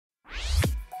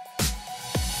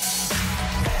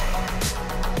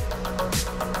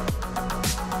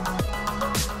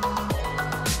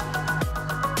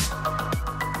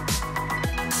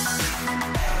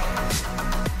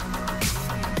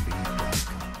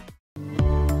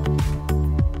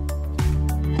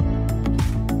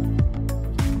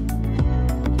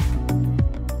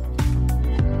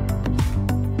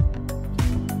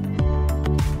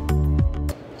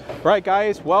Right,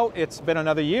 guys, well, it's been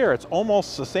another year. It's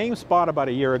almost the same spot about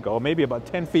a year ago, maybe about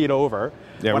 10 feet over.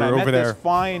 Yeah, when we're I met over there. this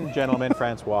fine gentleman,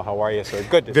 Francois. How are you, sir?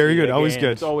 Good to see Very you good, again. always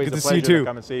good. It's always Good a to see you pleasure too. to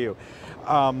come and see you.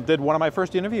 Did one of my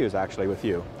first interviews, actually, with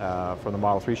you from the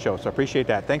Model 3 show, so I appreciate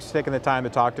that. Thanks for taking the time to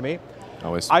talk to me.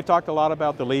 Always. I've talked a lot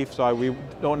about the Leaf, so we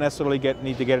don't necessarily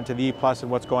need to get into the E+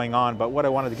 and what's going on, but what I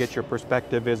wanted to get your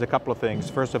perspective is a couple of things.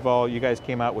 First of all, you guys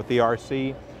came out with the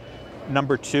RC,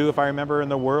 number 2, if I remember, in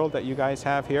the world that you guys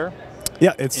have here.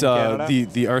 Yeah, it's the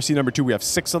Canada? RC number 2. We have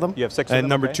 6 of them. You have 6 of them, and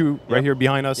number okay. 2 right here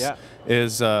behind us Yeah.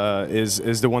 is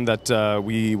the one that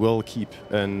we will keep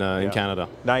in Canada.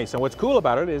 Nice. And what's cool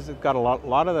about it is it's got a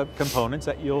lot of the components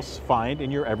that you'll find in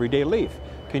your everyday Leaf.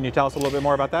 Can you tell us a little bit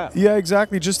more about that? Yeah,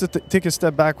 exactly. Just to take a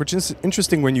step back, which is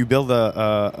interesting when you build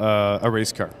a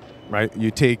race car, right?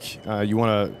 You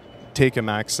want to take a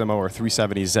Maximo or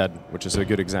 370Z, which is a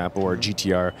good example, or a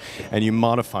GTR, and you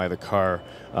modify the car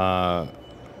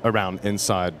around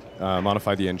inside,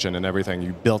 modify the engine and everything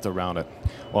you built around it.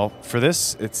 Well, for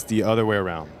this, it's the other way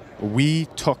around. We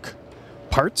took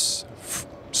parts,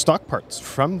 stock parts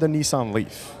from the Nissan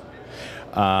Leaf.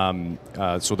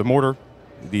 So the motor,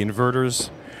 the inverters,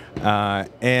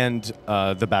 and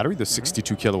the battery, the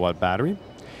 62 kilowatt battery,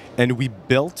 and we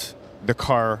built the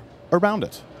car around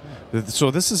it.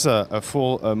 So this is a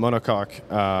full monocoque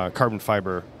carbon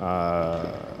fiber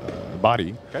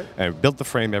body, okay. And built the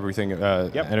frame, everything,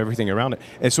 Yep. and everything around it.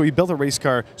 And so we built a race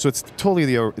car. So it's totally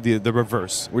the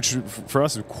reverse, which for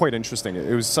us is quite interesting.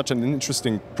 It was such an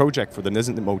interesting project for the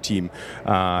Nissan team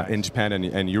in Japan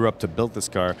and Europe to build this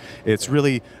car. It's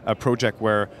really a project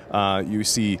where you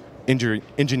see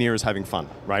engineers having fun,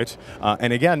 right?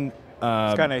 And again,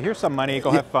 it's kind of, here's some money,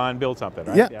 go have fun, build something,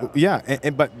 right? Yeah.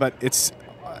 But it's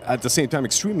at the same time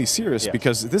extremely serious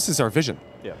because this is our vision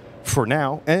for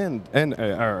now and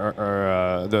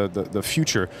the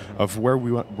future of where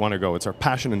we want to go. It's our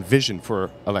passion and vision for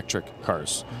electric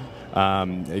cars.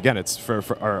 Again, it's for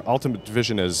our ultimate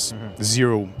vision is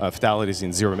zero fatalities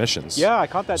and zero emissions. Yeah, I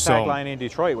caught that tagline in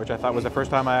Detroit, which I thought was the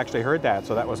first time I actually heard that.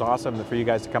 So that was awesome for you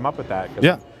guys to come up with that.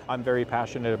 Yeah. I'm very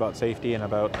passionate about safety and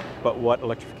about what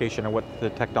electrification and what the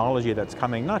technology that's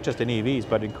coming, not just in EVs,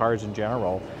 but in cars in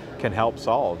general, can help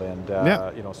solve. And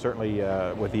you know, certainly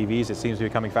with EVs, it seems to be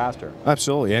coming faster.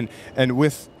 Absolutely, and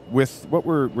with what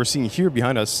we're seeing here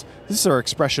behind us, this is our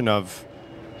expression of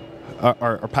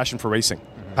our passion for racing,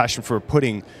 passion for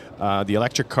putting the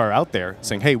electric car out there,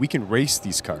 saying, hey, we can race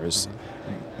these cars.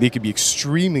 They could be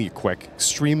extremely quick,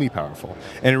 extremely powerful.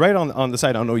 And right on the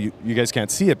side, I don't know, you guys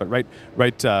can't see it, but right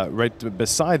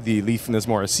beside the Leaf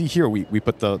Nismo RC here, we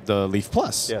put the Leaf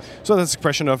Plus. Yes. So that's an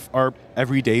expression of our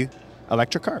everyday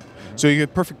electric car. So you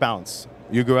get perfect balance.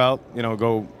 You go out,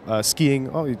 go skiing,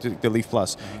 you take the Leaf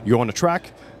Plus. You go on a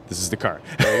track, this is the car.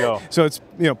 There you go. So it's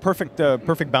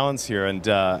perfect balance here, and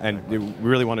we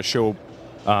really want to show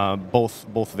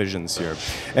both visions here.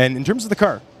 And in terms of the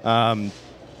car,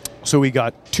 so we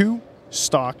got 2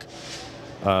 stock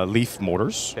Leaf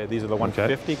motors. Okay, these are the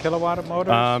 150 kilowatt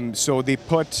motors? So they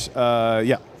put,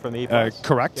 From the E+.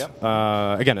 correct. Yep.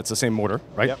 Again, it's the same motor,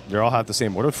 right? Yep. They all have the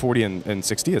same motor, 40 and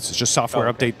 60. It's just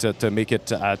software update to make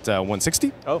it at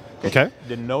 160. Oh, okay.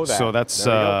 Didn't know that. So that's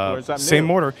that same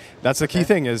new? motor. That's the key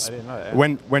thing is I didn't know that.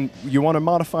 when you want to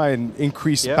modify and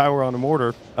increase power on a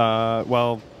motor,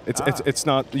 well, it's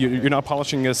not you're not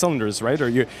polishing cylinders, right? Or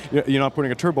you're not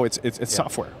putting a turbo. It's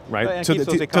software, right? So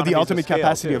to the ultimate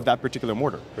capacity of that particular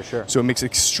motor. For sure. So it makes it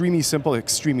extremely simple,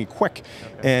 extremely quick,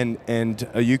 and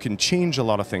you can change a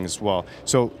lot of things as well.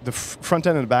 So the front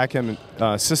end and the back end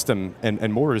system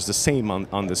and motor is the same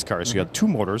on this car. So you have 2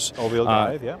 motors. All-wheel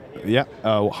drive, Yeah,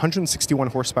 161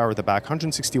 horsepower at the back,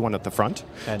 161 at the front.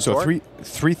 And so torque?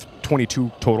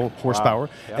 322 total horsepower,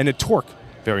 and a torque,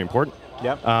 very important.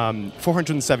 Yep.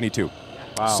 472.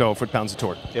 Wow. So foot-pounds of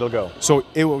torque. It'll go. So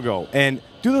it will go. And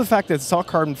due to the fact that it's all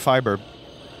carbon fiber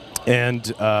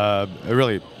and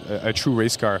really a true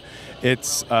race car,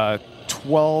 it's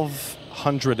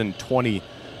 1,220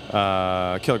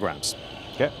 kilograms.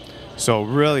 Okay. So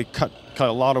really cut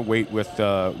a lot of weight with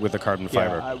the carbon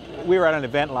fiber. We were at an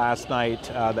event last night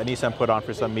that Nissan put on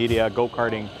for some media,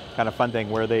 go-karting kind of fun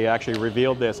thing, where they actually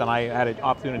revealed this, and I had an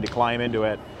opportunity to climb into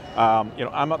it.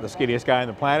 I'm not the skinniest guy on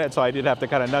the planet, so I did have to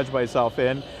kind of nudge myself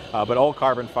in. But all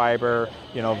carbon fiber,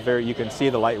 you can see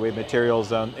the lightweight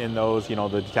materials in those,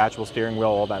 the detachable steering wheel,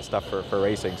 all that stuff for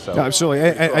racing. So absolutely.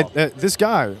 This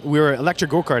guy, we were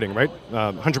electric go-karting, right?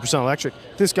 100% electric.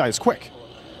 This guy is quick.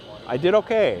 I did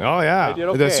okay. Oh yeah. I did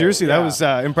okay. Seriously, that was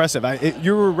impressive.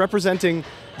 You were representing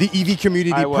the EV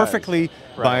community perfectly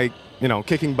by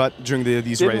kicking butt during these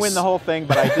races. Didn't win the whole thing,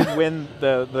 but I did win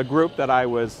the group that I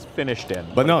was finished in.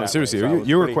 But no, seriously,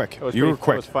 you were quick. You were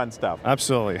quick. It was fun stuff.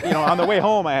 Absolutely. On the way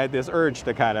home, I had this urge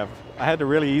to I had to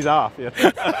really ease off.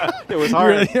 It was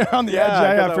hard. You're on the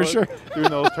edge, yeah, for sure. Doing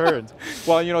those turns.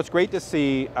 Well, it's great to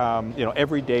see,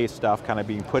 everyday stuff kind of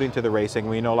being put into the racing.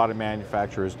 We know a lot of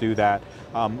manufacturers do that.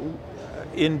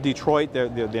 In Detroit,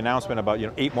 the announcement about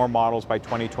 8 more models by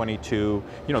 2022.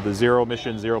 The zero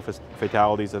emissions, zero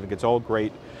fatalities. I think it's all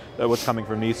great. What's coming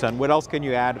from Nissan. What else can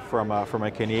you add from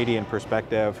a Canadian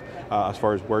perspective as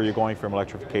far as where you're going from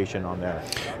electrification on there?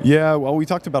 Yeah, well, we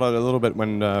talked about it a little bit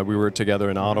when we were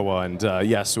together in Ottawa, and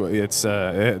yes, it's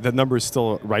the number is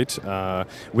still right.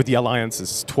 With the Alliance,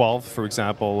 it's 12, for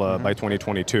example, by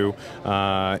 2022,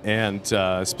 and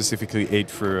specifically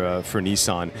 8 for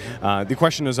Nissan. The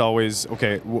question is always,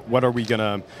 okay, what are we going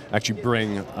to actually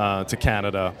bring to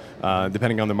Canada,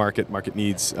 depending on the market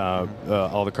needs,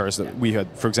 all the cars that we had,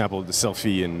 for example, the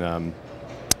Selfie in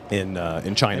China.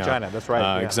 In China, that's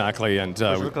right. Yeah. Exactly, and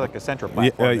which looks like a central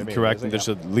platform. Correct. And there's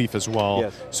a Leaf as well.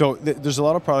 Yes. So there's a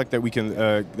lot of product that we can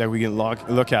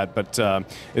look at, but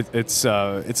it's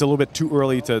a little bit too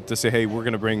early to say, hey, we're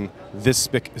going to bring this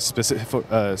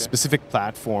specific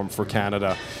platform for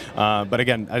Canada. But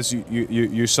again, as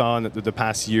you saw in the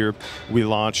past year, we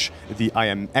launched the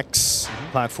IMX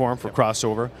platform for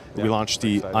crossover. We launched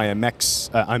the IMS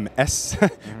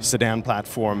sedan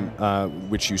platform,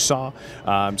 which you saw.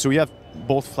 So we have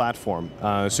both platform,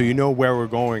 so you know where we're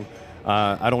going.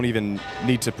 I don't even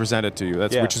need to present it to you,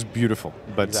 which is beautiful.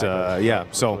 But exactly. yeah,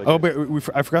 so really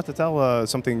but I forgot to tell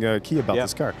something key about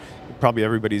this car. Probably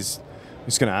everybody's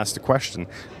just going to ask the question: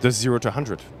 does 0 to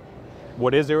 100?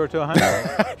 What is 0 to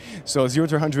 100? So 0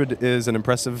 to 100 is an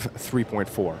impressive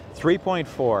 3.4.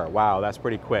 3.4. Wow, that's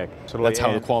pretty quick. So that's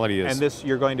how the quality is. And this,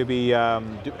 you're going to be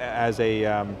as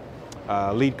a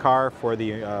lead car for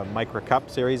the Micra Cup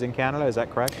series in Canada, is that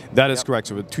correct? That is correct.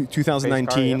 So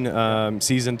 2019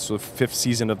 season, so 5th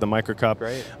season of the Micra Cup.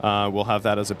 Great. We'll have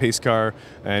that as a pace car,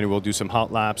 and we'll do some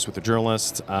hot laps with the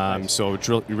journalist. Nice. So it's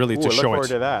really to look show forward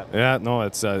it. to that. Yeah, no,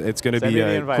 it's going to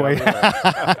be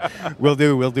quite. We'll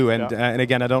do. And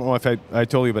again, I don't know if I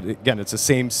told you, but again, it's the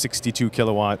same 62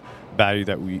 kilowatt battery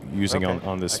that we're using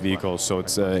on this vehicle. So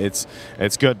it's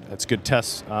good. It's good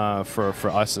test for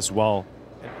us as well.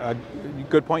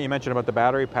 Good point you mentioned about the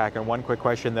battery pack, and one quick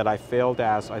question that I failed to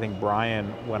ask, I think Brian,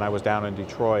 when I was down in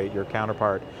Detroit, your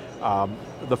counterpart.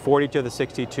 The 40 to the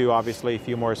 62, obviously a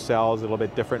few more cells, a little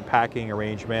bit different packing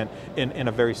arrangement in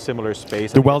a very similar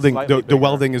space. The welding, the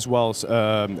welding as well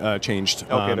changed.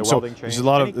 Okay, the welding changed. There's a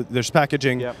lot of there's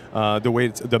packaging, the way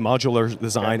the modular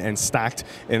design and stacked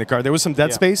in the car. There was some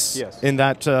dead space in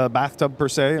that bathtub per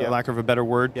se, lack of a better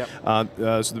word.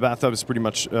 So the bathtub is pretty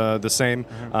much the same,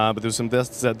 but there's some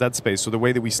dead space. So the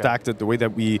way that we stacked it, the way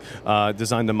that we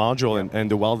designed the module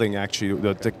and the welding, actually,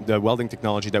 the welding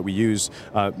technology that we use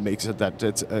makes it that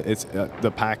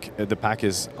the pack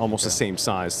is almost the same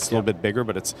size. It's a little bit bigger,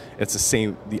 but it's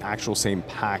the actual same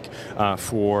pack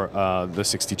for the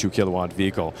 62 kilowatt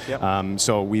vehicle.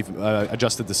 So we've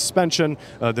adjusted the suspension.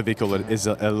 The vehicle is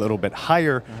a little bit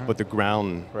higher, but the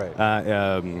ground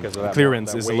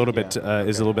clearance is a little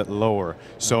bit lower.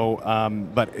 So,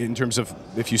 but in terms of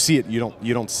if you see it,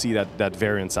 you don't see that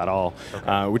variance at all,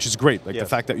 which is great. Like the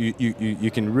fact that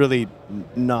you can really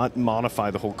not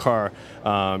modify the whole car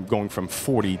going from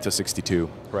 40 to 62.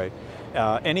 Right.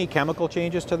 Any chemical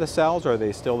changes to the cells, or are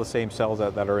they still the same cells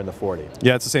that are in the 40?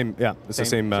 Yeah, it's the same. Yeah, it's the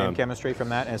same chemistry from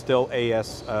that, and still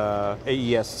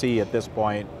AESC at this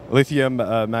point. Lithium,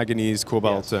 manganese,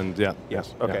 cobalt, and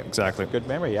okay, exactly. Good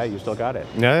memory. Yeah, you still got it.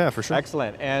 Yeah, for sure.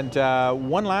 Excellent. And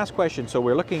one last question. So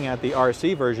we're looking at the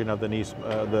RC version of the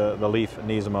Leaf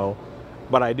Nismo.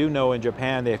 But I do know in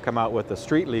Japan they've come out with the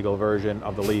street legal version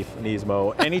of the Leaf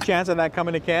Nismo. Any chance of that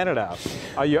coming to Canada?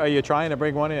 Are you trying to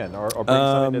bring one in or bring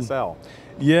something to sell?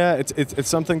 Yeah, it's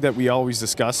something that we always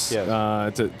discuss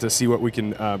to see what we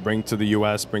can bring to the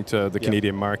U.S., bring to the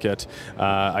Canadian market.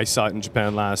 I saw it in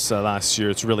Japan last year.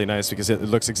 It's really nice because it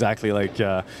looks exactly like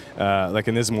a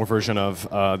Nismo version of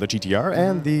the GTR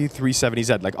and the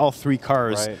 370Z. Like all three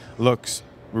cars looks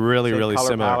really color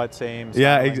similar. Palette, same.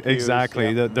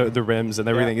 Exactly. The rims and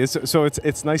everything. So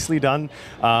it's nicely done.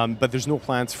 But there's no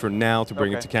plans for now to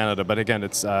bring it to Canada. But again,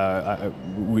 it's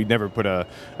we never put a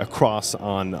cross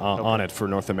on it for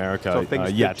North America so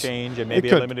things yet. Could change, and maybe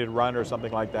a limited run or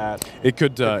something like that. It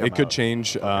could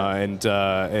change, and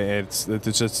it's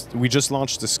just we just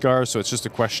launched this car, so it's just a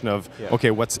question of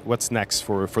okay, what's next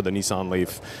for the Nissan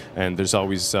Leaf, and there's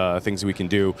always things we can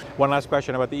do. One last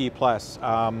question about the E+.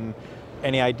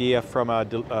 Any idea from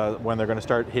when they're going to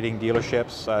start hitting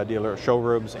dealerships, dealer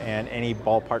showrooms, and any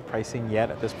ballpark pricing yet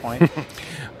at this point?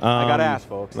 I got to ask,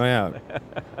 folks. Oh yeah,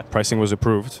 pricing was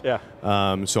approved. Yeah.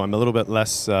 So I'm a little bit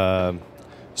less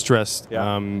stressed,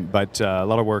 but a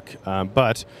lot of work.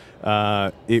 But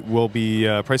it will be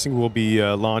pricing will be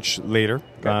launched later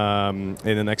in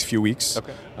the next few weeks.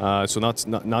 Okay. So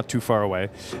not too far away.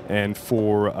 And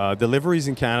for deliveries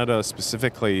in Canada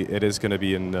specifically, it is going to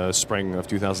be in the spring of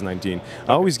 2019. Okay.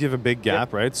 I always give a big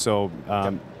gap, right? So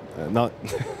not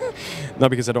not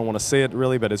because I don't want to say it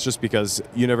really, but it's just because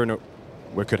you never know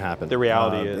what could happen. The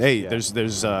reality is, hey,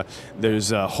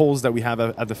 there's holes that we have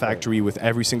at the factory with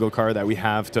every single car that we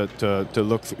have to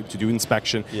look to do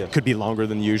inspection. Yes. Could be longer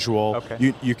than usual.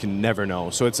 Okay. You can never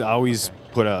know. So it's always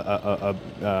put a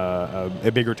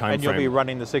bigger time frame. And you'll be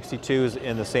running the 62s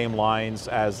in the same lines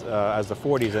as the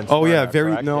 40s. And oh yeah,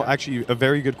 actually a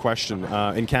very good question.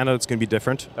 In Canada, it's going to be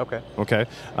different. Okay. Okay.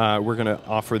 We're going to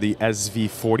offer the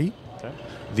SV40,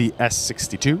 the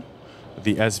S62.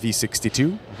 The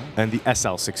SV62 and the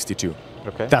SL62.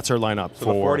 Okay. That's our lineup. So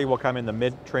the 40 will come in the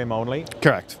mid trim only?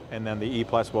 Correct. And then the E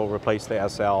Plus will replace the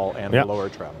SL and the lower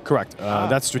trim? Correct.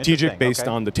 That's strategic based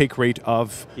on the take rate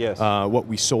of what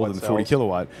we sold in the 40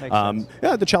 kilowatt.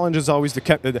 Yeah, the challenge is always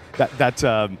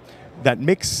that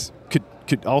mix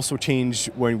could also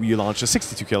change when we launch a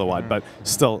 62 kilowatt, but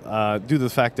still, due to the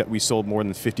fact that we sold more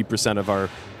than 50% of our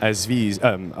SVs,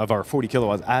 of our 40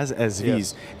 kilowatts as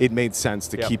SVs, it made sense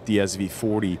to keep the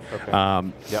SV40.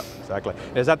 Okay. Yep, exactly.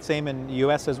 Is that the same in the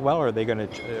US as well, or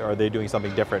are they doing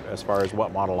something different as far as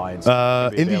what model lines?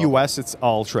 In the US, it's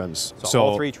all trims. So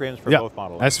all three trims for both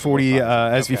model lines? S40,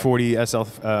 SV40,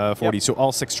 SL40, so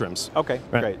all 6 trims. Okay,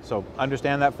 great. So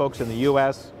understand that, folks. In the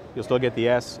US, you'll still get the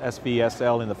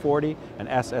SVSL in the 40 and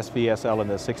SSVSL in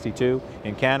the 62.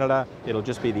 In Canada, it'll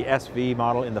just be the SV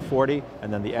model in the 40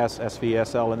 and then the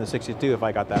SSVSL in the 62, if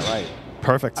I got that right.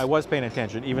 Perfect. I was paying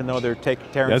attention, even though they're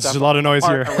tearing stuff a lot of noise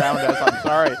here around us. I'm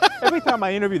sorry. Every time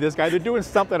I interview this guy, they're doing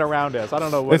something around us. I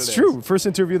don't know what it is. It's true. First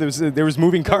interview, there was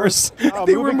moving cars.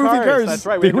 They were moving cars. That's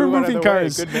right. They were moving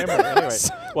cars. Good memory. Anyway,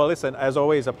 well, listen, as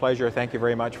always, a pleasure. Thank you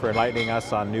very much for enlightening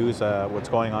us on news, what's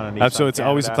going on in Nissan Absolutely. It's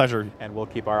always a pleasure. And we'll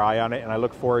keep our eye on it. And I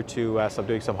look forward to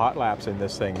doing some hot laps in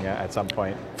this thing at some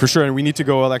point. For sure. And we need to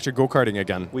go electric go-karting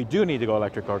again. We do need to go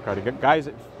electric go-karting. Guys,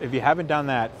 if you haven't done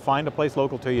that, find a place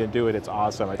local to you and do it. It's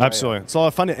awesome. Absolutely. It's a lot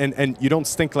of fun, and you don't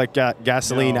stink like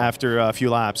gasoline after a few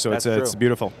laps, so it's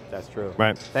beautiful. That's true.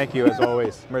 Right. Thank you, as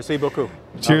always. Merci beaucoup.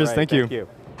 Cheers. Right, thank you.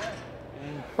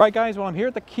 Right, guys, well, I'm here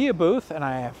at the Kia booth, and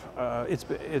I have,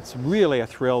 it's really a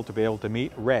thrill to be able to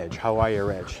meet Reg. How are you,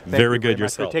 Reg? Very good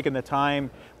yourself. For taking the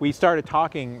time. We started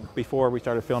talking before we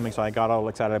started filming, so I got all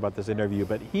excited about this interview,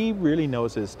 but he really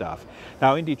knows his stuff.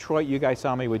 Now, in Detroit, you guys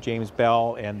saw me with James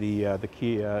Bell and the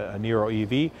Kia Niro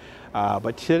EV,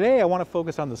 but today I want to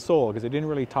focus on the Soul, because I didn't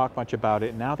really talk much about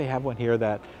it. Now they have one here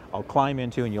that I'll climb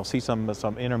into, and you'll see some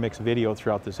intermixed video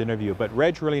throughout this interview. But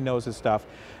Reg really knows his stuff,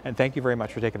 and thank you very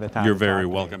much for taking the time. You're very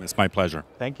welcome. It's my pleasure.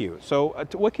 Thank you. So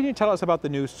what can you tell us about the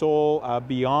new Soul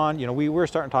beyond, we were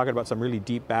starting talking about some really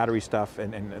deep battery stuff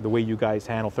and the way you guys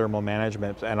handle thermal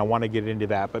management, and I want to get into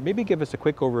that, but maybe give us a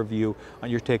quick overview on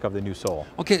your take of the new Soul.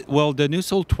 Okay, well, the new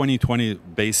Soul 2020,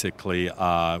 basically,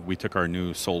 we took our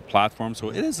new Soul platform, so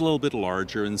it is a little bit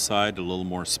larger inside, a little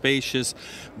more spacious,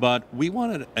 but we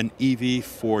wanted an EV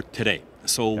for today.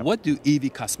 So what do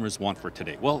EV customers want for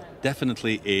today? Well,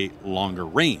 definitely a longer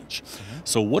range.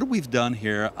 So what we've done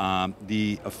here,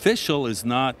 the official is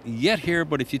not yet here,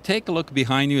 but if you take a look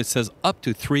behind you, it says up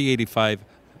to 385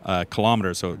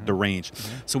 kilometers, so the range.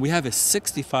 So we have a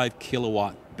 65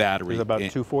 kilowatt battery. It's about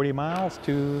 240 miles,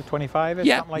 225-ish,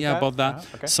 yeah, something like that? Yeah, about that.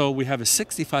 Okay. So we have a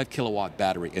 65 kilowatt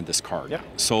battery in this car.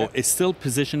 So it's still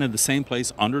positioned in the same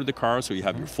place under the car, so you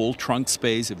have your full trunk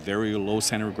space, a very low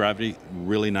center of gravity,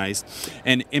 really nice,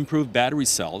 and improved battery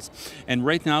cells. And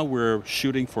right now we're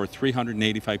shooting for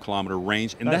 385 kilometer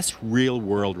range, and that's real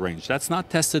world range. That's not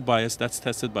tested by us, that's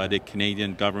tested by the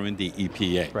Canadian government, the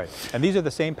EPA. Right, and these are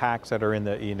the same packs that are in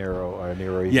the Niro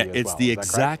EV Yeah, as it's well. the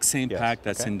exact same pack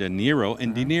that's in the Niro,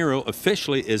 and the Niro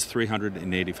officially is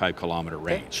 385 kilometer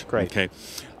range. Great. Okay.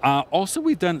 Also,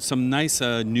 we've done some nice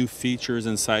new features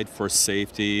inside for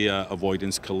safety,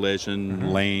 avoidance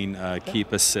collision, lane,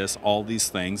 keep assist, all these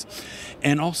things.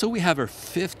 And also we have our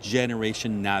 5th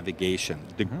generation navigation.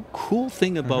 The cool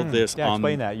thing about this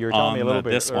explain that. You were telling me a little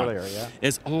bit earlier.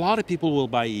 Is a lot of people will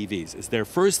buy EVs. It's their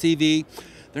first EV.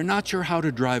 They're not sure how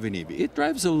to drive an EV. It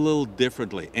drives a little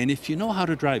differently. And if you know how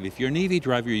to drive, if you're an EV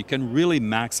driver, you can really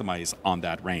maximize on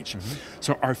that range.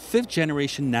 So our 5th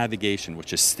generation navigation,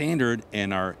 which is standard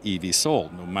in our EV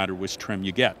Soul, no matter which trim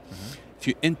you get. if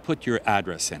you input your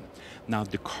address in. Now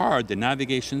the car, the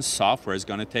navigation software is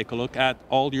going to take a look at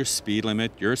all your speed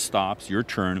limit, your stops, your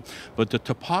turn, but the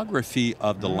topography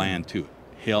of the land too.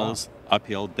 Hills,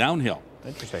 uphill, downhill.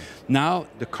 Interesting. Now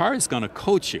the car is going to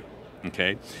coach you.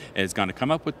 Okay, it's going to come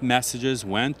up with messages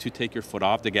when to take your foot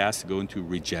off the gas to go into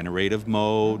regenerative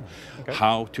mode,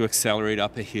 how to accelerate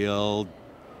up a hill,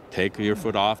 take your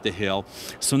foot off the hill.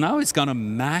 So now it's going to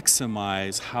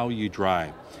maximize how you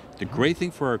drive. The great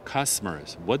thing for our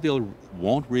customers, what they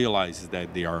won't realize is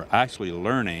that they are actually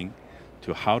learning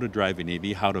to how to drive an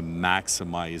EV, how to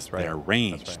maximize their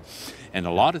range. And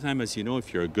a lot of time, as you know,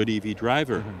 if you're a good EV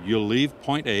driver, you'll leave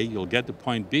point A, you'll get to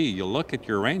point B, you'll look at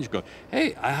your range, go,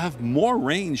 hey, I have more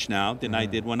range now than I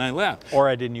did when I left. Or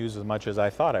I didn't use as much as I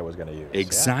thought I was going to use.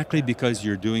 Exactly, because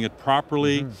you're doing it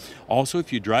properly. Also,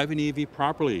 if you drive an EV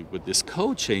properly with this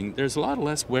coaching, there's a lot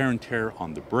less wear and tear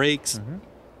on the brakes.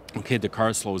 Okay, the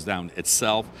car slows down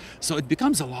itself. So it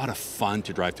becomes a lot of fun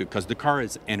to drive to because the car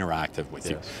is interactive with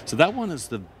you. So that one is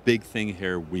the big thing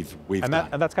here we've done.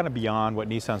 And that's kind of beyond what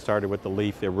Nissan started with the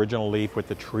Leaf, the original Leaf with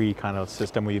the tree kind of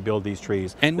system where you build these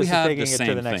trees. And this we have taking the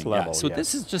same it to the next thing. level. So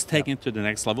this is just taking it to the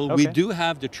next level. We do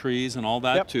have the trees and all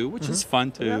that too, which is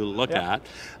fun to look at.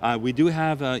 We do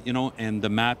have, you know, and the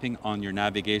mapping on your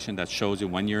navigation that shows you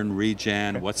when you're in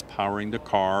regen, what's powering the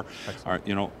car.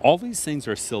 You know, all these things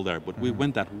are still there, but we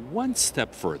went that one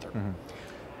step further.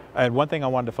 And one thing I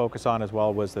wanted to focus on as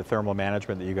well was the thermal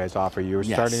management that you guys offer. You were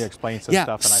starting to explain some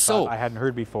stuff, and I thought I hadn't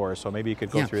heard before, so maybe you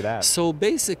could go through that. So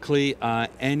basically,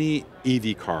 any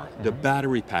EV car, the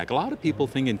battery pack, a lot of people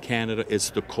think in Canada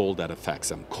it's the cold that affects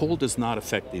them. Cold does not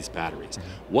affect these batteries.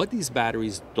 What these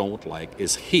batteries don't like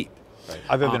is heat.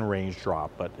 Other than range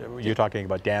drop, but you're talking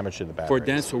about damage to the battery. For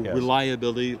dense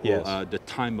reliability, the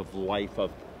time of life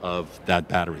of that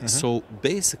battery. So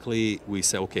basically we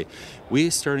say, okay, we're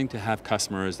starting to have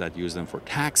customers that use them for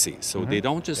taxis. So they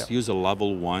don't just use a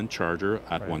level 1 charger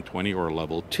at 120 or a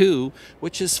level 2,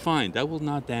 which is fine. That will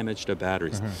not damage the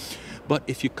batteries. But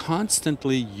if you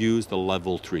constantly use the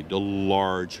level 3, the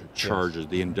large chargers,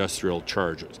 the industrial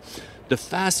chargers, the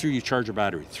faster you charge a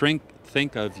battery,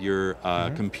 think of your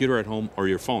computer at home or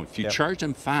your phone. If you charge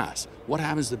them fast, what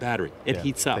happens to the battery? It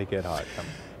heats up. They get hot.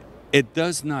 It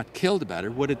does not kill the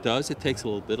battery. What it does, it takes a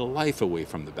little bit of life away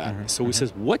from the battery. So we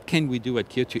says, what can we do at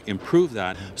Kia to improve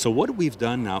that? So what we've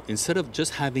done now, instead of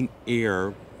just having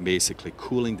air basically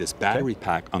cooling this battery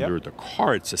pack under the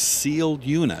car, it's a sealed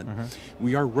unit,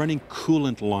 we are running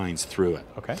coolant lines through it.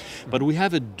 But we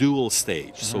have a dual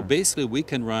stage. So basically we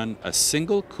can run a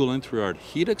single coolant through our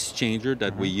heat exchanger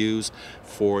that we use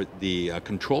for the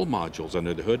control modules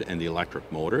under the hood and the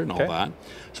electric motor and all that.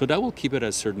 So that will keep it at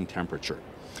a certain temperature.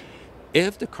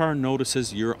 If the car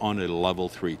notices you're on a level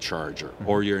 3 charger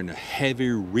or you're in a heavy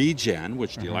regen,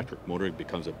 which the electric motor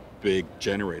becomes a big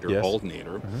generator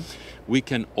alternator, we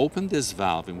can open this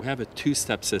valve and we have a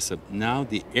 2-step system. Now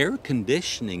the air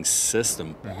conditioning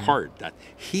system part, that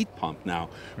heat pump now,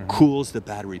 cools the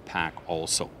battery pack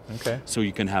also. So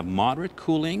you can have moderate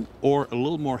cooling or a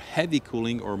little more heavy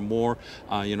cooling or more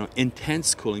you know,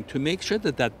 intense cooling to make sure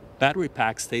that that battery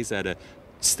pack stays at a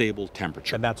stable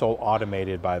temperature. And that's all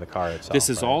automated by the car itself. This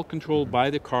is all controlled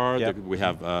by the car. We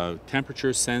have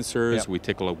temperature sensors. We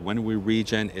take a look when we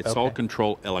regen. It's all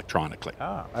controlled electronically.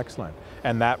 Ah, excellent.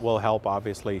 And that will help,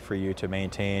 obviously, for you to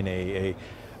maintain a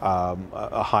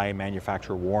high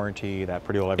manufacturer warranty that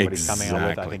pretty well everybody's coming out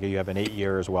with. I think you have an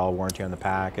 8-year as well warranty on the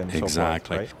pack and so forth. Right?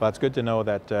 Well, that's good to know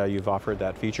that you've offered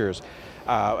that features.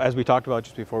 As we talked about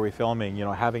just before we filming, you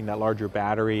know, having that larger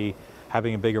battery,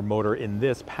 having a bigger motor in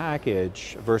this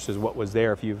package versus what was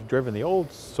there. If you've driven the old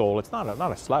Soul, it's not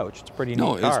a slouch. It's a pretty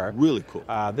neat car. It's really cool.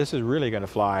 This is really going to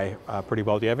fly pretty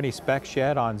well. Do you have any specs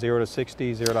yet on 0 to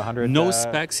 60, 0 to 100? No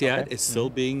specs yet. It's still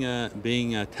being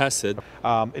tested.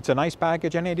 It's a nice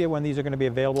package. Any idea when these are going to be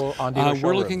available on dealer showrooms?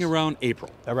 We're looking around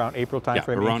April. Around April time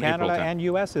frame. Around in Canada April time. And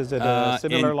US, is it a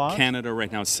similar launch? In Canada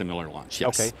right now, similar launch,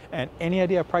 yes. Okay. And any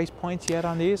idea of price points yet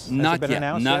on these? Not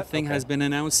yet. Nothing has been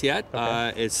announced yet.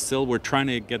 It's still, we're trying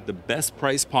to get the best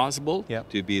price possible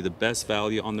to be the best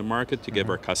value on the market to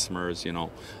give our customers, you know,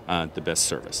 the best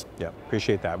service. Yeah,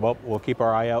 appreciate that. Well, we'll keep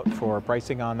our eye out for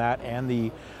pricing on that,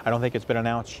 and I don't think it's been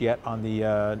announced yet on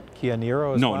the Kia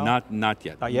Niro as well? No, not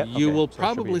yet. Not yet? You will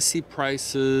probably see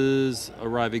prices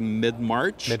arriving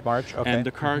mid-March. Mid-March, okay. And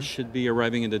the cars should be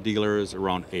arriving in the dealers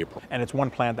around April. And it's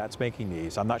one plant that's making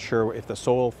these. I'm not sure if the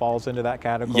Soul falls into that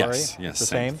category. Yes, it's the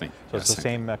same same thing. So it's the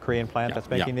same Korean plant that's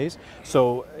making these.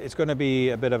 So it's going to be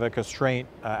a bit of a constraint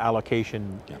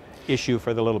allocation issue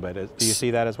for the little bit. Do you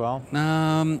see that as well?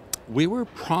 we were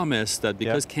promised that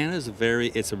because Canada is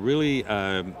it's a really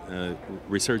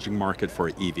resurging market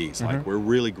for EVs. Like we're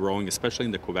really growing, especially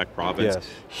in the Quebec province. Yes.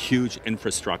 Huge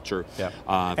infrastructure. Yeah.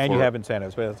 And you have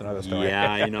incentives, but that's another story.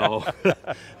 Yeah, I know.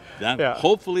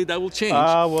 Hopefully that will change.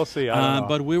 We'll see. I don't know.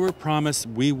 But we were promised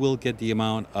we will get the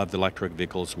amount of electric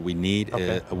vehicles we need.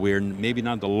 We're maybe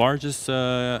not the largest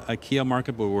Kia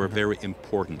market, but we're a very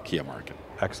important Kia market.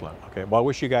 Excellent. Okay. Well, I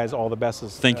wish you guys all the best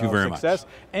of Thank you very success.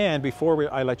 much. And before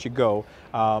I let you go,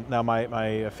 now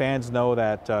my fans know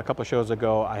that a couple of shows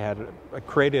ago I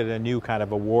created a new kind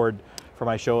of award for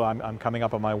my show. I'm coming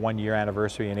up on my 1-year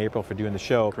anniversary in April for doing the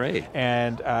show. Great.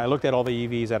 And I looked at all the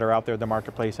EVs that are out there in the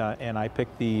marketplace, and I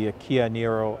picked the Kia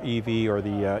Niro EV or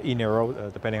the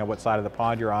e-Niro, depending on what side of the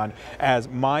pond you're on, as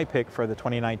my pick for the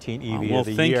 2019 EV of the year. Well,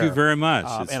 thank you very much.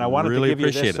 And I wanted to give you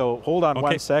this, so hold on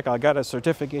one sec. I got a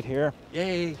certificate here.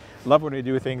 Yay. Love when we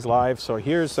do things live. So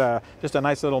here's just a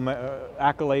nice little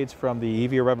accolades from the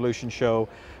EV Revolution show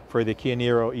for the Kia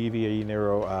Niro EV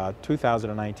e-Niro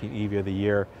 2019 EV of the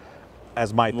year.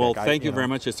 As my pick. Well, thank you very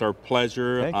much. It's our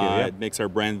pleasure. Thank you. It makes our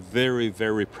brand very,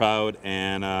 very proud.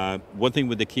 And one thing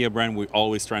with the Kia brand, we're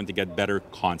always trying to get better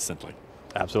constantly.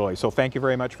 Absolutely. So thank you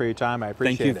very much for your time. I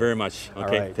appreciate it. Thank you very much. Okay, All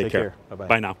right, take care. Bye-bye.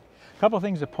 Bye now. A couple of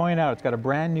things to point out. It's got a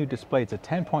brand new display. It's a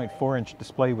 10.4-inch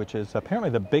display, which is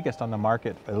apparently the biggest on the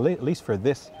market, at least for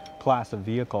this class of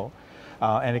vehicle.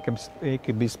 And it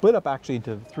can be split up actually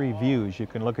into 3 views. You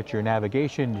can look at your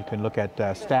navigation, you can look at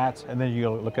stats, and then you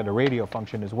look at a radio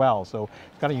function as well. So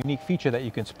it's got a unique feature that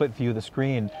you can split view the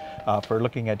screen for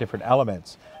looking at different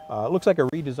elements. It looks like a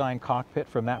redesigned cockpit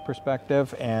from that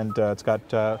perspective, and it's got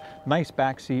nice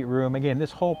backseat room. Again,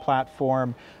 this whole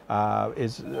platform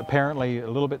is apparently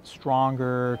a little bit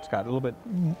stronger. It's got a little bit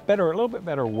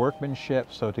better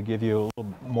workmanship, so to give you a little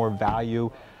more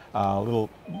value. A little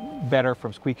better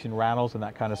from squeaks and rattles and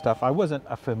that kind of stuff. I wasn't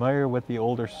familiar with the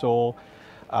older Soul,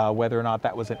 whether or not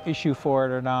that was an issue for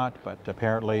it or not, but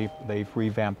apparently they've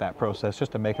revamped that process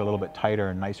just to make it a little bit tighter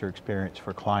and nicer experience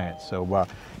for clients. So,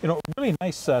 you know, really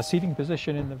nice seating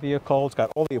position in the vehicle. It's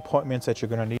got all the appointments that you're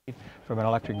going to need from an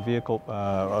electric vehicle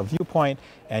viewpoint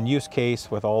and use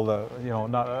case with all the, you know,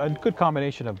 a good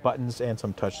combination of buttons and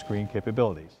some touch screen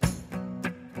capabilities.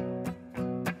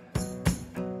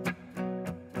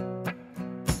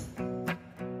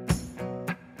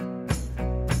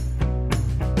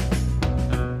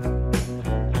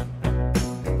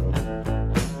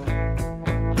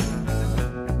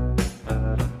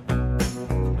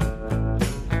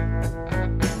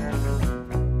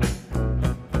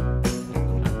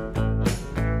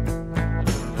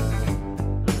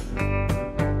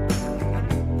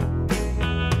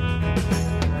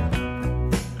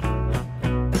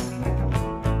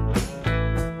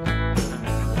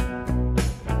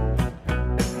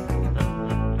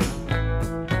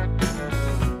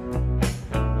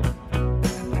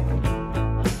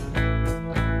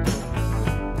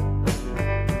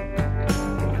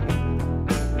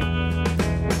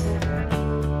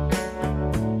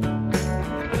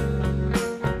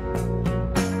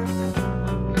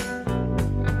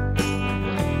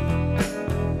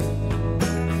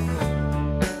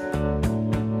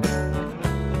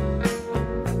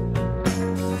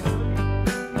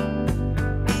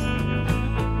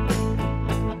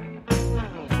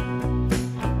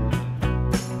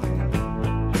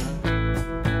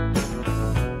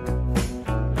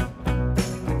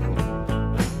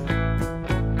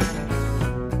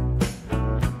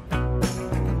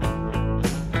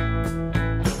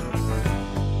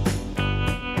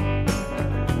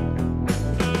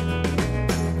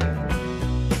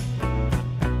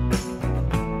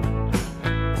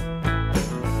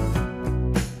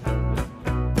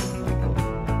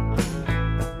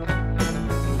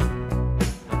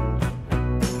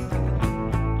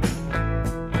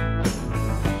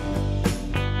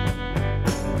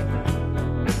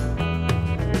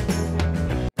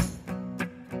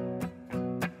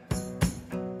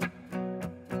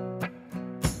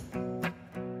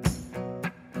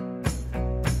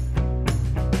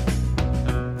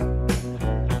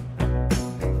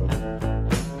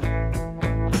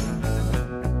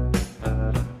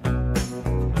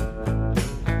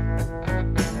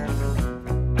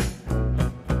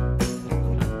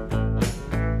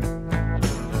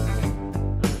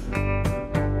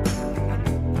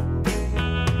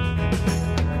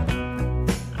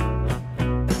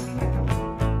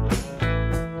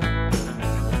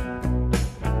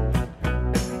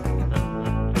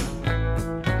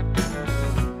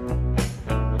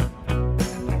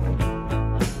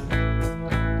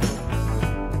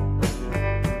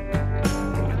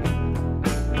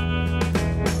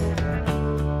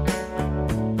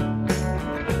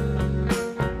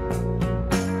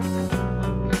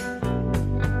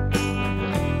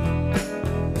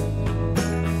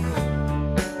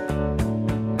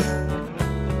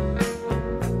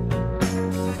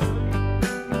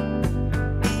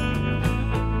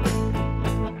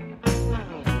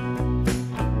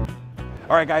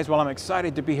 All right, guys, well, I'm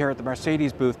excited to be here at the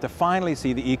Mercedes booth to finally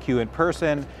see the EQ in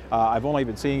person. I've only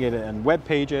been seeing it in web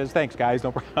pages. Thanks, guys,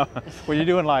 no problem. When you're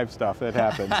doing live stuff, that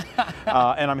happens.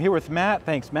 And I'm here with Matt.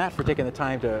 Thanks, Matt, for taking the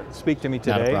time to speak to me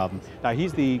today. Not a problem. Now,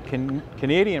 he's the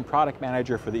Canadian product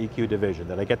manager for the EQ division.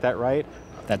 Did I get that right?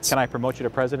 Can I promote you to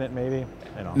president, maybe?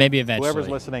 You know, maybe eventually. Whoever's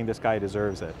listening, this guy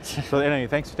deserves it. So anyway,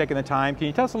 thanks for taking the time. Can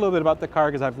you tell us a little bit about the car?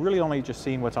 Because I've really only just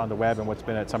seen what's on the web and what's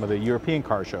been at some of the European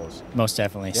car shows. Most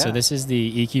definitely. Yeah. So this is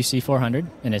the EQC 400,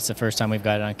 and it's the first time we've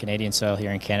got it on Canadian soil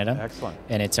here in Canada. Excellent.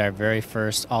 And it's our very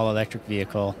first all-electric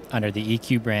vehicle under the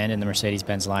EQ brand in the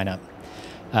Mercedes-Benz lineup.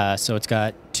 So it's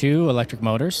got 2 electric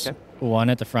motors. Okay.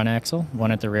 One at the front axle,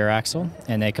 one at the rear axle,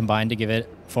 and they combine to give it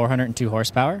 402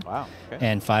 horsepower. Wow. Okay.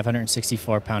 And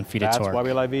 564 pound-feet of torque. That's why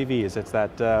we love EVs. It's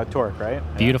that torque, right?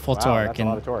 Beautiful Wow, torque. That's a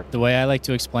lot of torque. The way I like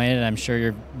to explain it, and I'm sure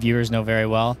your viewers know very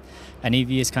well, an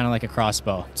EV is kind of like a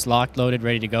crossbow. It's locked, loaded,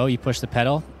 ready to go. You push the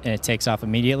pedal, and it takes off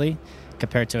immediately,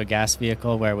 compared to a gas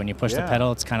vehicle where when you push the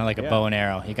pedal, it's kind of like a bow and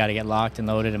arrow. You got to get locked and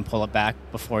loaded and pull it back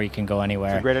before you can go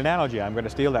anywhere. It's a great analogy. I'm going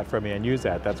to steal that from you and use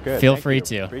that. That's good. Feel Thank free you.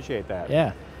 to. Appreciate that.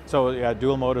 Yeah. So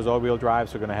dual motors, all-wheel drive,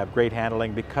 so we're going to have great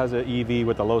handling because of EV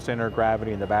with the low center of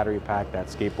gravity and the battery pack, that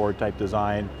skateboard type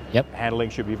design. Yep. Handling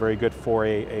should be very good for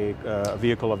a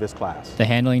vehicle of this class. The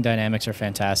handling dynamics are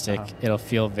fantastic. It'll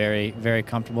feel very, very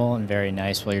comfortable and very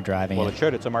nice while you're driving Well, it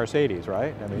should. It's a Mercedes,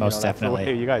 right? I mean, Most definitely.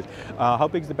 definitely. You guys. How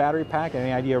big's the battery pack?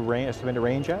 Any idea of estimated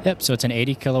range yet? Yep, so it's an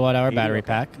 80 kilowatt hour battery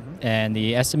pack. And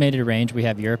the estimated range, we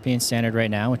have European standard right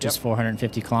now, which is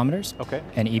 450 kilometers. Okay.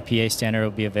 And EPA standard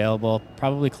will be available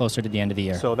probably closer to the end of the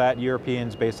year. So that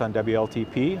European's based on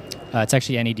WLTP? It's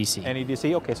actually NEDC.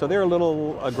 NEDC, okay, so they're a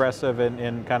little aggressive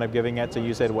in kind of giving it, so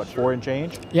you said what, 4 and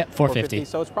change? Yeah, 450.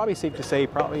 So it's probably safe to say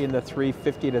probably in the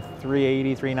 350 to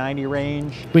 380, 390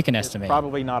 range. We can estimate.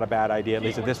 Probably not a bad idea, at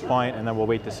least at this point, and then we'll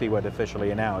wait to see what officially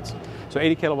announced. So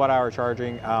 80 kilowatt hour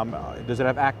charging, does it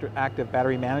have active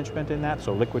battery management in that,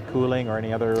 so liquid cooling or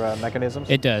any other mechanisms?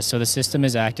 It does, so the system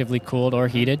is actively cooled or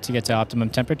heated to get to optimum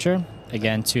temperature,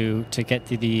 again to get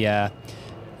to the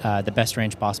best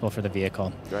range possible for the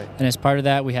vehicle. Right. And as part of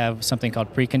that, we have something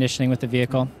called preconditioning with the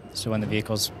vehicle. So when the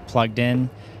vehicle's plugged in,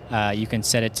 you can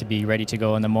set it to be ready to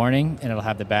go in the morning, and it'll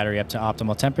have the battery up to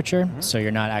optimal temperature, so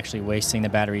you're not actually wasting the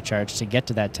battery charge to get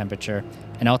to that temperature,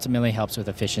 and ultimately helps with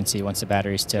efficiency once the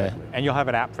battery's to... And you'll have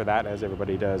an app for that, as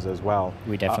everybody does as well.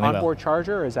 We definitely will. Onboard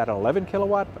charger, is that an 11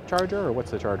 kilowatt charger, or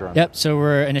what's the charger on? Yep, so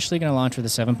we're initially going to launch with the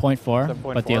 7.4,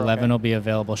 but the 11 will be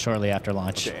available shortly after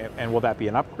launch. Okay. And will that be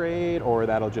an upgrade, or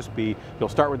that'll just be, you'll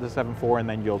start with the 7.4 and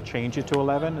then you'll change it to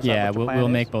 11? Is yeah, that what your plan we'll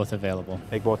is? make both available.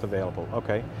 Make both available,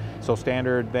 okay. So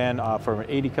standard then, for an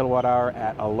 80 kilowatt hour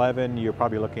at 11, you're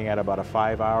probably looking at about a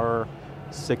 5-hour,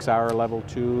 6-hour level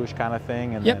 2-ish kind of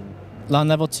thing, and then... On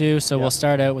level 2, so we'll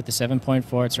start out with the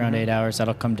 7.4, it's around 8 hours.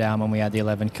 That'll come down when we add the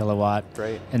 11 kilowatt.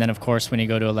 Great. And then, of course, when you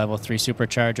go to a level 3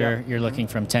 supercharger, you're looking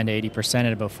from 10 to 80%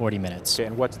 at about 40 minutes. Okay,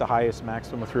 and what's the highest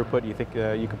maximum throughput you think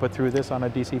you could put through this on a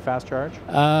DC fast charge?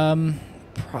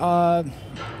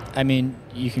 I mean,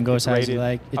 you can go as high as you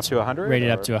like. It's up to 100? Rated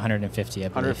up to 150, I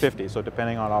believe. 150, so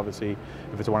depending on, obviously,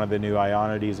 if it's one of the new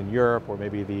Ionities in Europe, or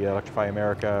maybe the Electrify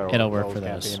America, or it'll work for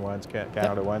Canadian those. ones,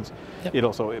 Canada ones.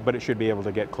 Yep. But it should be able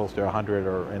to get close to 100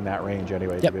 or in that range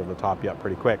anyway, to be able to top you up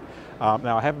pretty quick.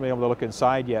 Now, I haven't been able to look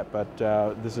inside yet, but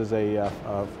this is a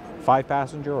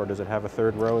 5-passenger, or does it have a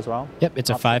third row as well? Yep, it's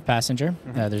a 5-passenger.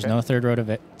 There's no third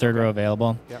row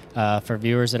available. Yep. For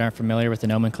viewers that aren't familiar with the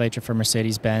nomenclature for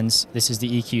Mercedes-Benz, this is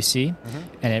the EQC,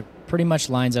 and it pretty much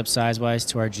lines up size-wise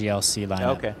to our GLC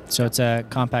lineup. Okay. So it's a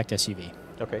compact SUV.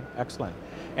 Okay, excellent.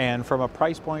 And from a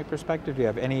price point perspective, do you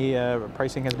have any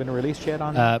pricing has been released yet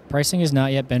on that? Pricing has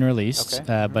not yet been released,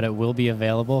 but it will be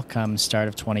available come start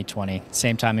of 2020.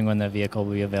 Same timing when the vehicle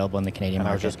will be available in the Canadian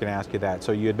market. I was just going to ask you that.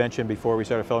 So you had mentioned before we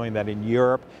started filming that in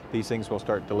Europe, these things will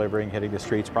start delivering, hitting the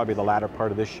streets probably the latter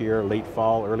part of this year, late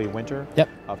fall, early winter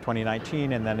of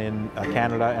 2019, and then in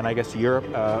Canada and I guess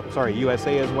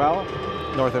USA as well,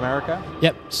 North America?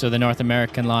 Yep, so the North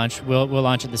American launch, we'll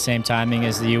launch at the same timing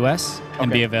as the US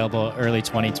and be available early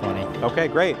 2020. Okay,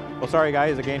 great. Well, sorry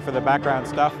guys, again for the background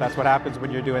stuff. That's what happens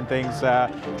when you're doing things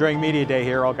during media day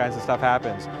here. All kinds of stuff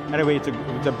happens. Anyway, it's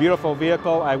a beautiful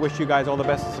vehicle. I wish you guys all the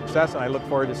best of success, and I look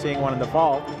forward to seeing one in the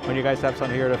fall when you guys have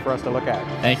something here for us to look at.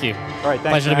 Thank you. All right, thanks,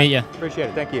 Pleasure to meet you. Appreciate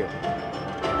it. Thank you.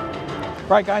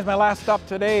 All right, guys, my last stop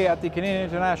today at the Canadian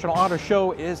International Auto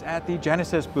Show is at the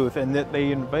Genesis booth, and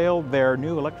they unveiled their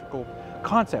new electrical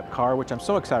concept car, which I'm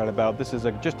so excited about. This is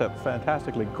just a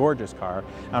fantastically gorgeous car.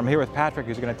 I'm here with Patrick,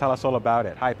 who's going to tell us all about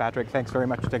it. Hi, Patrick. Thanks very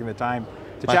much for taking the time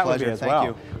to My chat pleasure. with me as Thank well.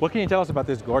 you. What can you tell us about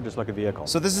this gorgeous looking vehicle?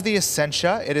 So this is the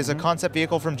Essentia. It is a concept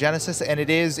vehicle from Genesis, and it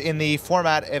is in the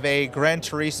format of a Gran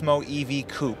Turismo EV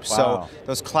coupe. Wow. So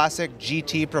those classic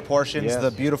GT proportions, Yes.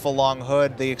 the beautiful long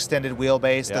hood, the extended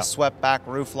wheelbase, Yeah. the swept back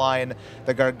roofline,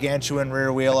 the gargantuan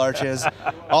rear wheel arches,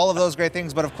 all of those great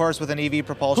things, but of course with an EV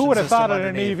propulsion Who would have system thought of an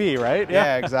underneath. EV, right?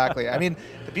 Yeah, exactly. I mean,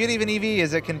 the beauty of an EV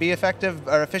is it can be effective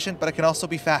or efficient, but it can also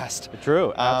be fast.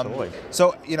 True, absolutely.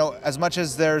 So, you know, as much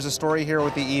as there's a story here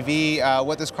with the EV,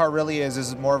 what this car really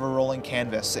is more of a rolling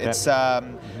canvas. It's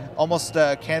almost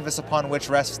a canvas upon which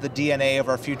rests the DNA of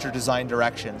our future design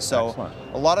direction. So Excellent.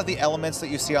 a lot of the elements that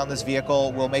you see on this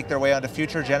vehicle will make their way onto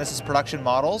future Genesis production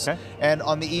models. Okay. And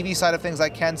on the EV side of things, I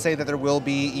can say that there will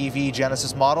be EV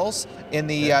Genesis models in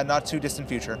the not too distant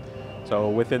future. So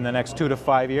within the next 2 to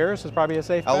 5 years is probably a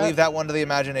safe bet? I'll leave that one to the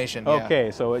imagination. Yeah.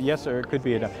 Okay, so yes, or it could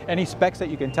be enough. Any specs that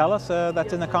you can tell us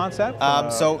that's in the concept?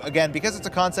 So again, because it's a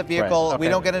concept vehicle, Right, okay. we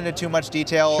don't get into too much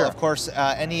detail. Sure. Of course,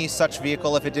 any such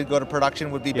vehicle, if it did go to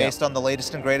production, would be based on the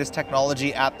latest and greatest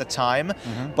technology at the time.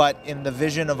 But in the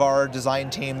vision of our design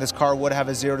team, this car would have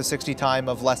a 0 to 60 time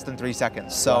of less than 3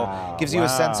 seconds. So Wow, gives you a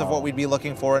sense of wow. what we'd be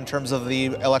looking for in terms of the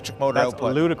electric motor That's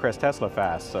output. ludicrous Tesla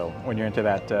fast, so when you're into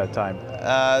that time.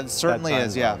 Certainly that time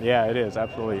is, yeah. zone. Yeah, it is,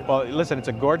 absolutely. Well, listen, it's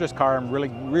a gorgeous car. I'm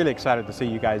really excited to see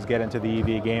you guys get into the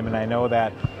EV game, and I know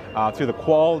that through the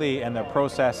quality and the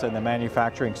process and the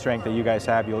manufacturing strength that you guys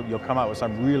have, you'll come out with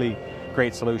some really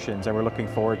great solutions, and we're looking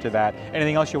forward to that.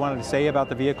 Anything else you wanted to say about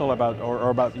the vehicle, or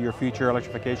about your future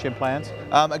electrification plans?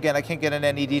 Again, I can't get into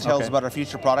any details Okay. about our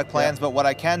future product plans, but what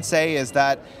I can say is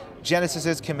that Genesis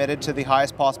is committed to the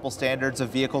highest possible standards of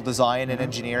vehicle design and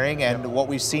engineering, and what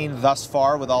we've seen thus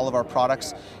far with all of our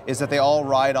products is that they all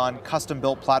ride on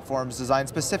custom-built platforms designed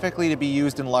specifically to be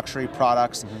used in luxury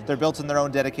products. They're built in their own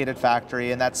dedicated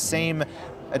factory, and that same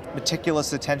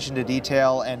meticulous attention to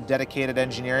detail and dedicated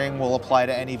engineering will apply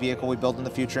to any vehicle we build in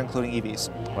the future, including EVs.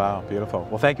 Wow, beautiful.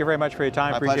 Well, thank you very much for your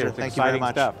time. My Appreciate pleasure. it. It's Thank you very exciting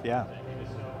much. stuff. Yeah.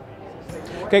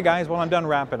 Okay, guys. Well, I'm done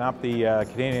wrapping up the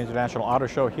Canadian International Auto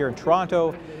Show here in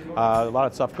Toronto. A lot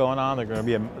of stuff going on. There's going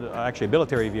to be actually a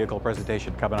military vehicle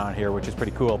presentation coming on here, which is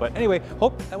pretty cool. But anyway,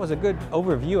 hope that was a good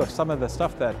overview of some of the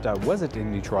stuff that wasn't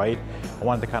in Detroit. I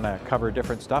wanted to kind of cover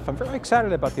different stuff. I'm very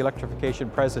excited about the electrification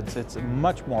presence. It's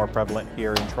much more prevalent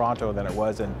here in Toronto than it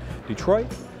was in Detroit.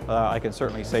 I can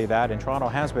certainly say that, and Toronto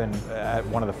has been at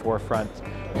one of the forefront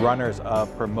runners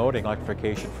of promoting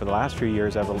electrification for the last few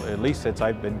years, at least since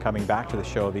I've been coming back to the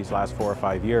show these last 4 or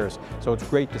 5 years. So it's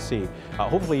great to see.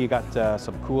 Hopefully you got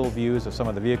some cool views of some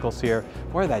of the vehicles here.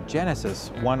 Boy, that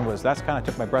Genesis one that's kind of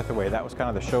took my breath away. That was kind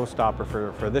of the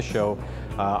showstopper for this show.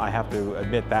 I have to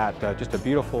admit that. Just a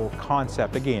beautiful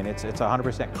concept. Again, it's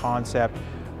 100% concept.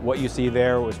 What you see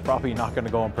there was probably not going to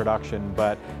go in production,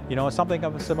 but you know, something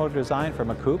of a similar design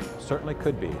from a coupe certainly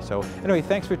could be. So anyway,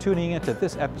 thanks for tuning in to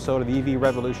this episode of the EV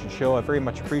Revolution Show. I very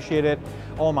much appreciate it.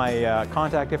 All my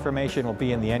contact information will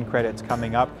be in the end credits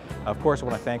coming up. Of course, I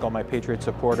want to thank all my Patriot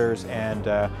supporters and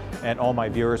all my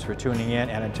viewers for tuning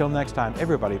in. And until next time,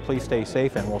 everybody, please stay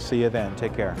safe, and we'll see you then.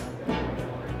 Take care.